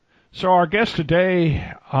So our guest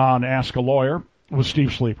today on Ask a Lawyer with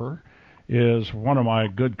Steve Sleeper is one of my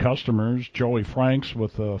good customers, Joey Franks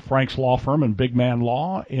with the Franks Law Firm and Big Man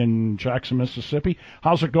Law in Jackson, Mississippi.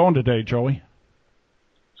 How's it going today, Joey?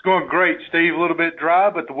 It's going great, Steve. A little bit dry,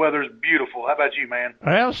 but the weather's beautiful. How about you, man?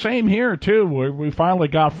 Well, same here, too. We finally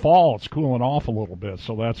got fall. It's cooling off a little bit,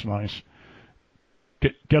 so that's nice.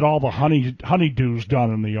 Get all the honeydews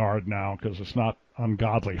done in the yard now because it's not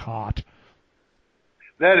ungodly hot.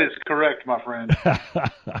 That is correct, my friend.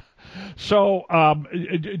 So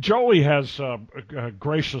Joey has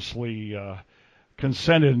graciously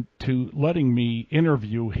consented to letting me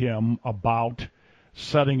interview him about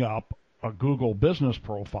setting up a Google business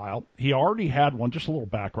profile. He already had one, just a little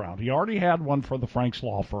background. He already had one for the Franks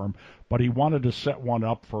Law Firm, but he wanted to set one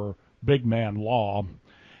up for Big Man Law.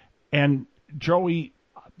 And Joey,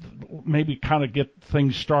 maybe kind of get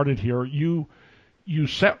things started here. You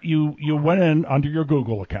went in under your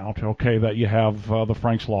Google account, okay, that you have the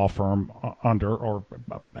Franks Law Firm under, or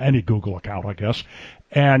any Google account, I guess,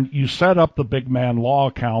 and you set up the Big Man Law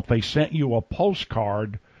account. They sent you a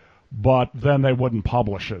postcard, but then they wouldn't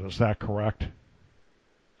publish it. Is that correct?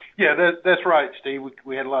 Yeah, that's right, Steve.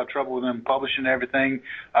 We had a lot of trouble with them publishing everything,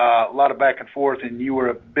 a lot of back and forth, and you were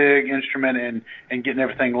a big instrument in getting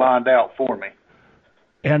everything lined out for me.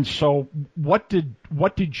 And so what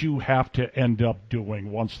did you have to end up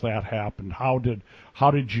doing once that happened? How did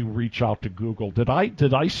you reach out to Google? Did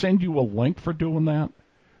I send you a link for doing that?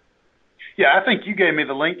 Yeah, I think you gave me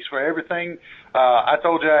the links for everything. I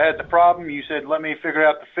told you I had the problem. You said, let me figure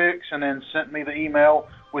out the fix, and then sent me the email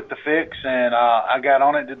with the fix, and I got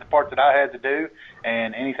on it, did the part that I had to do,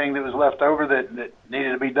 and anything that was left over that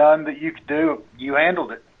needed to be done that you could do, you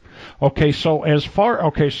handled it. Okay, so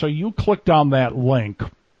so you clicked on that link,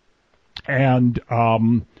 and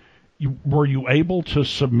were you able to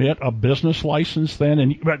submit a business license then?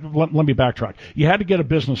 And let me backtrack. You had to get a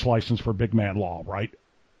business license for Big Man Law, right?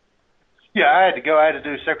 Yeah, I had to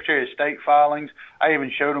do Secretary of State filings. I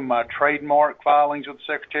even showed them my trademark filings with the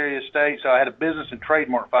Secretary of State. So I had a business and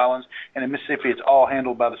trademark filings, and in Mississippi it's all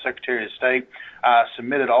handled by the Secretary of State. I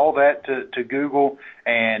submitted all that to Google,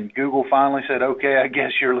 and Google finally said, okay, I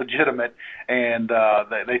guess you're legitimate, and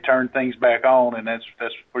they turned things back on, and that's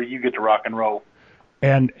where you get to rock and roll.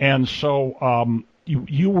 And so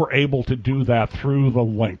you were able to do that through the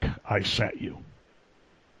link I sent you.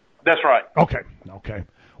 That's right. Okay.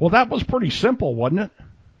 Well, that was pretty simple, wasn't it?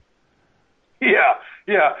 Yeah.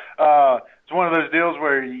 It's one of those deals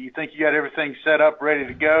where you think you got everything set up, ready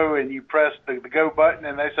to go, and you press the go button,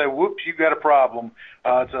 and they say, whoops, you got a problem.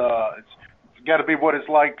 It's got to be what it's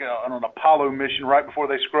like on an Apollo mission right before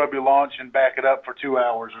they scrub your launch and back it up for 2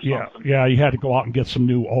 hours or something. Yeah, you had to go out and get some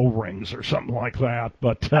new O-rings or something like that.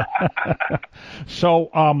 But so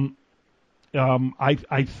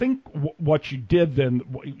I think what you did then,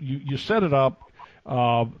 you set it up.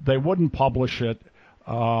 They wouldn't publish it.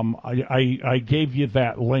 I gave you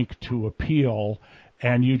that link to appeal,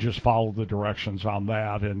 and you just followed the directions on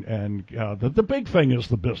that. And the big thing is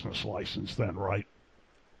the business license then, right?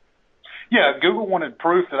 Yeah, Google wanted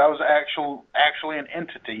proof that I was actually an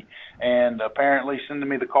entity, and apparently sending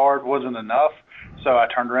me the card wasn't enough. So I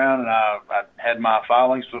turned around and I had my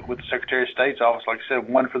filings with the Secretary of State's office, like I said,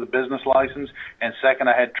 one for the business license, and second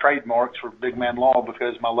I had trademarks for Big Man Law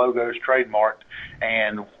because my logo is trademarked,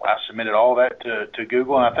 and I submitted all that to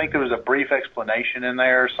Google, and I think there was a brief explanation in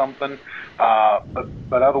there or something,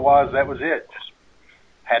 but otherwise that was it. Just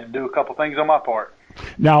had to do a couple things on my part.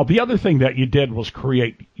 Now, the other thing that you did was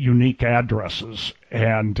create unique addresses,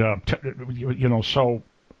 and so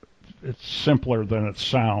it's simpler than it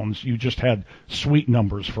sounds. You just had suite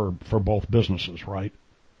numbers for both businesses, right?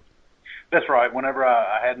 That's right. Whenever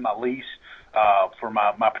I had my lease for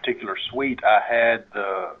my particular suite, I had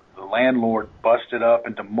the landlord busted up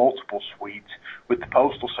into multiple suites with the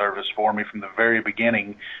Postal Service for me from the very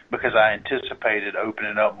beginning because I anticipated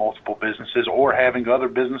opening up multiple businesses or having other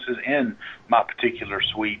businesses in my particular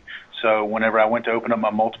suite. So whenever I went to open up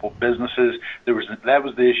my multiple businesses, that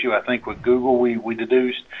was the issue I think with Google we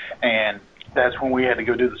deduced, and that's when we had to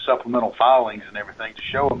go do the supplemental filings and everything to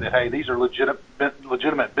show them that, hey, these are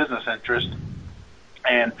legitimate business interests.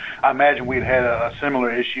 And I imagine we'd had a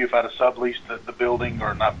similar issue if I'd have subleased the building,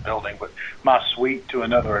 or not building, but my suite to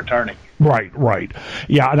another attorney. Right.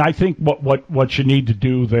 Yeah, and I think what you need to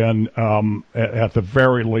do then, at the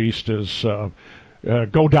very least, is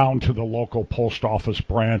go down to the local post office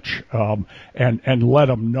branch and let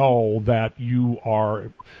them know that you are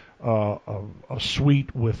a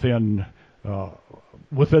suite within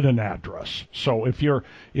an address. So if you're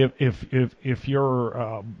at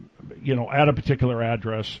a particular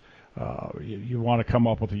address, you want to come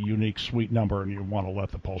up with a unique suite number, and you want to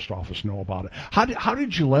let the post office know about it. How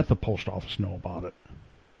did you let the post office know about it?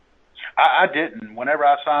 I didn't. Whenever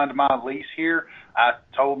I signed my lease here, I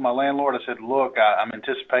told my landlord, I said, look, I'm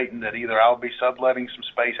anticipating that either I'll be subletting some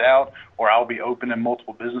space out or I'll be opening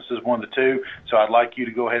multiple businesses, one of the two. So I'd like you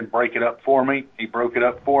to go ahead and break it up for me. He broke it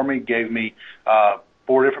up for me, gave me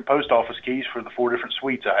 4 different post office keys for the 4 different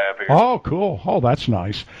suites I have here. Oh, cool. Oh, that's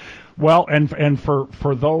nice. Well, and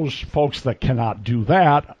for those folks that cannot do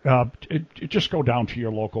that, just go down to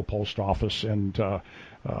your local post office, and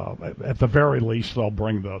at the very least, they'll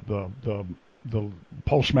bring the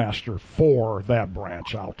postmaster for that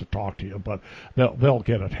branch out to talk to you. But they'll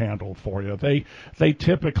get it handled for you. They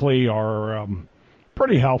typically are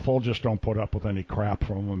pretty helpful. Just don't put up with any crap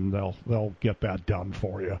from them. They'll get that done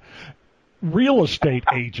for you. Real estate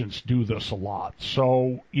agents do this a lot.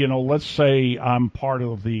 So, let's say I'm part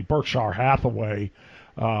of the Berkshire Hathaway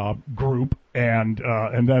group, and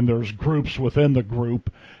then there's groups within the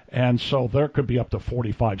group, and so there could be up to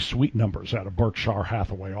 45 suite numbers at a Berkshire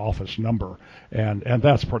Hathaway office number, and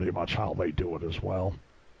that's pretty much how they do it as well.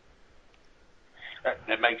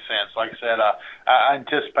 That makes sense. Like I said, I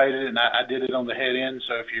anticipated it, and I did it on the head end.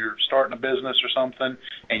 So if you're starting a business or something,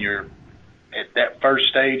 and you're at that first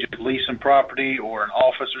stage of leasing property or an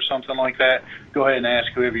office or something like that, go ahead and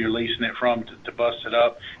ask whoever you're leasing it from to bust it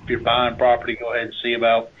up. If you're buying property, go ahead and see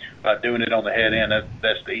about doing it on the head end.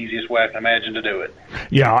 That's the easiest way I can imagine to do it.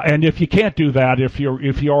 Yeah, and if you can't do that, if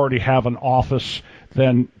you already have an office,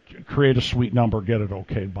 then create a suite number, get it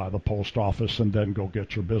okayed by the post office, and then go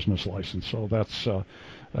get your business license. So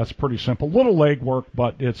that's pretty simple. Little legwork,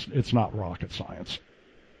 but it's not rocket science.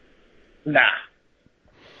 Nah.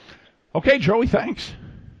 Okay, Joey, thanks.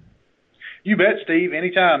 You bet, Steve.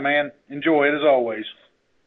 Anytime, man. Enjoy it as always.